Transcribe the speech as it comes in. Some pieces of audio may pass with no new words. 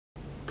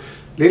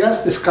Let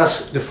us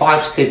discuss the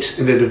 5 steps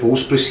in the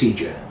divorce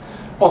procedure.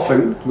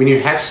 Often, when you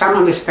have some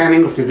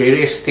understanding of the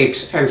various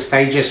steps and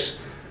stages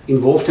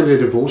involved in the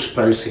divorce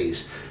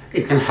process,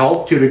 it can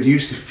help to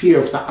reduce the fear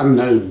of the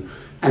unknown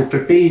and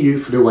prepare you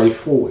for the way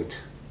forward.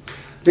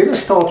 Let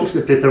us start with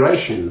the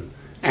preparation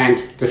and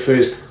the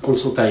first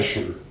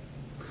consultation.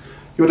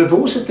 Your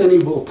divorce attorney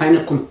will obtain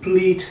a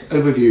complete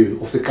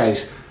overview of the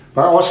case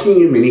by asking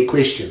you many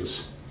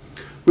questions.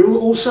 We will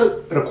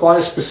also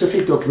require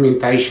specific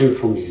documentation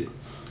from you.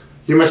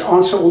 You must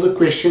answer all the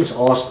questions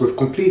asked with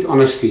complete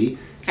honesty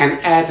and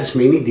add as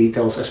many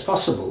details as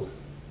possible.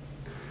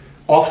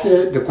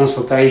 After the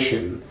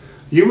consultation,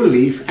 you will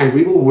leave and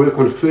we will work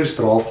on the first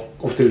draft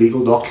of the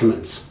legal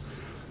documents.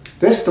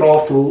 This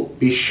draft will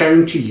be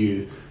shown to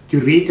you to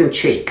read and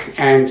check,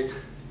 and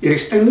it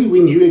is only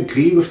when you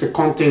agree with the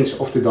contents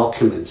of the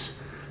documents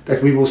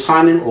that we will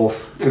sign them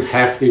off and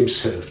have them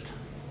served.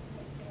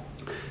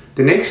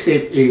 The next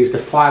step is the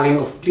filing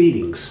of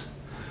pleadings.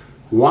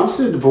 Once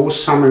the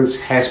divorce summons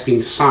has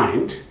been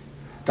signed,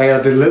 they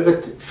are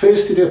delivered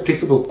first to the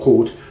applicable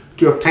court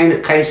to obtain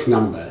a case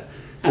number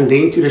and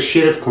then to the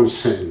sheriff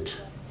concerned.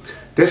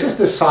 This is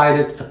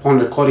decided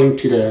upon according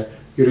to the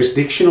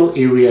jurisdictional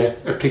area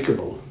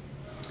applicable.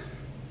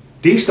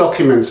 These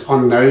documents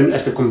are known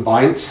as the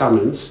combined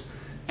summons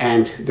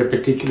and the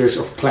particulars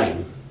of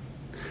claim.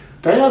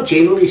 They are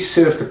generally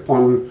served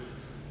upon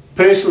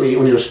personally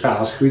on your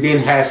spouse, who then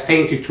has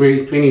 10 to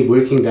 20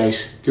 working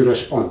days to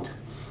respond.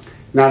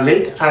 Now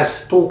let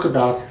us talk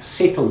about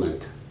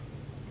settlement.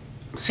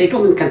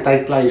 Settlement can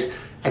take place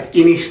at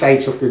any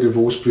stage of the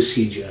divorce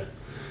procedure,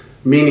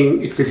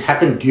 meaning it could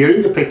happen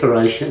during the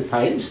preparation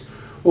phase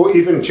or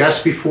even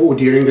just before or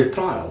during the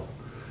trial.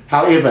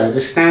 However, the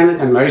standard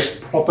and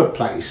most proper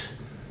place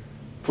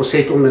for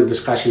settlement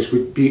discussions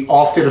would be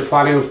after the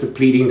filing of the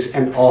pleadings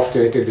and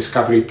after the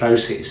discovery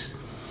process.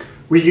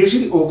 We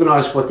usually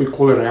organize what we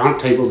call a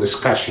roundtable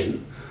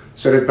discussion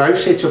so that both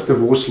sets of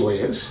divorce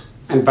lawyers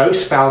and both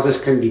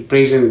spouses can be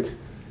present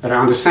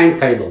around the same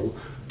table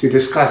to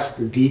discuss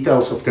the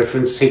details of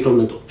different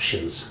settlement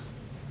options.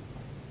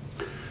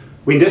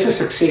 When this is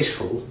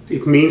successful,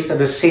 it means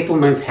that a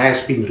settlement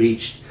has been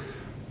reached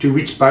to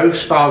which both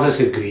spouses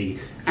agree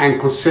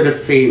and consider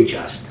fair and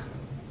just.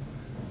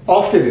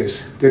 After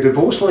this, the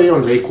divorce lawyer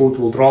on record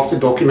will draft a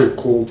document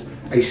called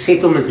a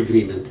settlement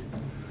agreement,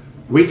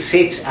 which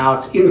sets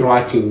out in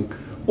writing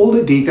all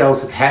the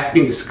details that have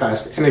been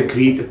discussed and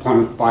agreed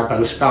upon by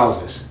both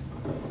spouses.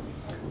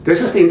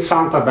 This is then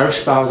signed by both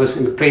spouses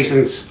in the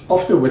presence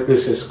of the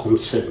witnesses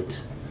concerned.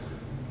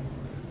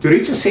 To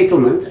reach a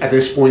settlement at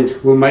this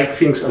point will make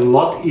things a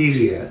lot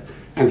easier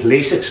and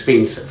less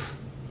expensive.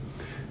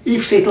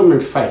 If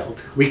settlement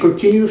failed, we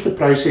continue with the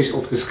process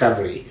of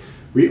discovery.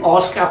 We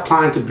ask our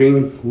client to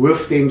bring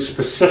with them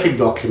specific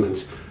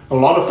documents, a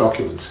lot of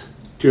documents,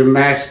 to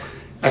amass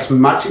as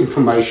much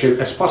information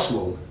as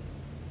possible.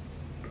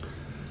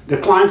 The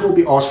client will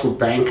be asked for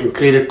bank and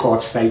credit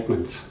card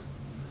statements,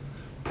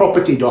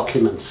 property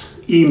documents,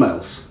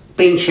 emails,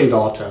 pension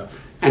data,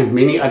 and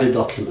many other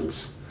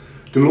documents.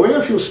 The lawyer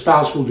of your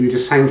spouse will do the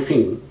same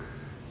thing.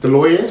 The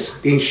lawyers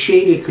then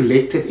share their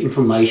collected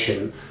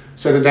information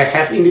so that they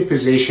have in their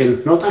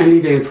possession not only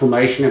the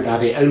information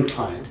about their own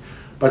client,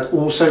 but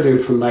also the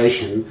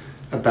information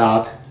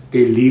about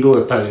their legal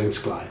opponent's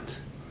client.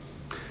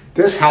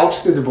 This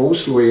helps the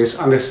divorce lawyers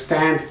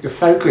understand the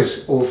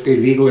focus of their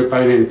legal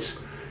opponents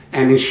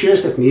and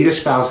ensures that neither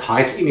spouse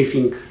hides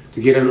anything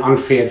to get an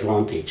unfair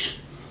advantage.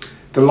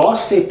 The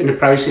last step in the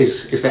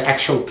process is the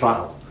actual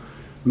trial.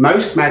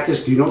 Most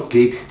matters do not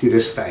get to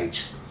this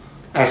stage,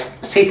 as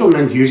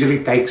settlement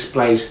usually takes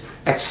place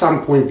at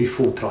some point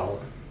before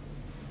trial.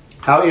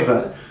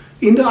 However,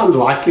 in the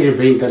unlikely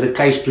event that the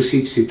case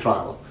proceeds to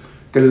trial,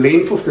 the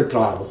length of the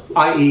trial,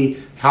 i.e.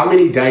 how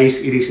many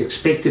days it is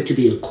expected to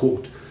be in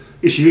court,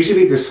 is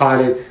usually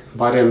decided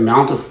by the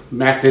amount of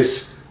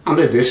matters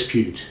under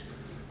dispute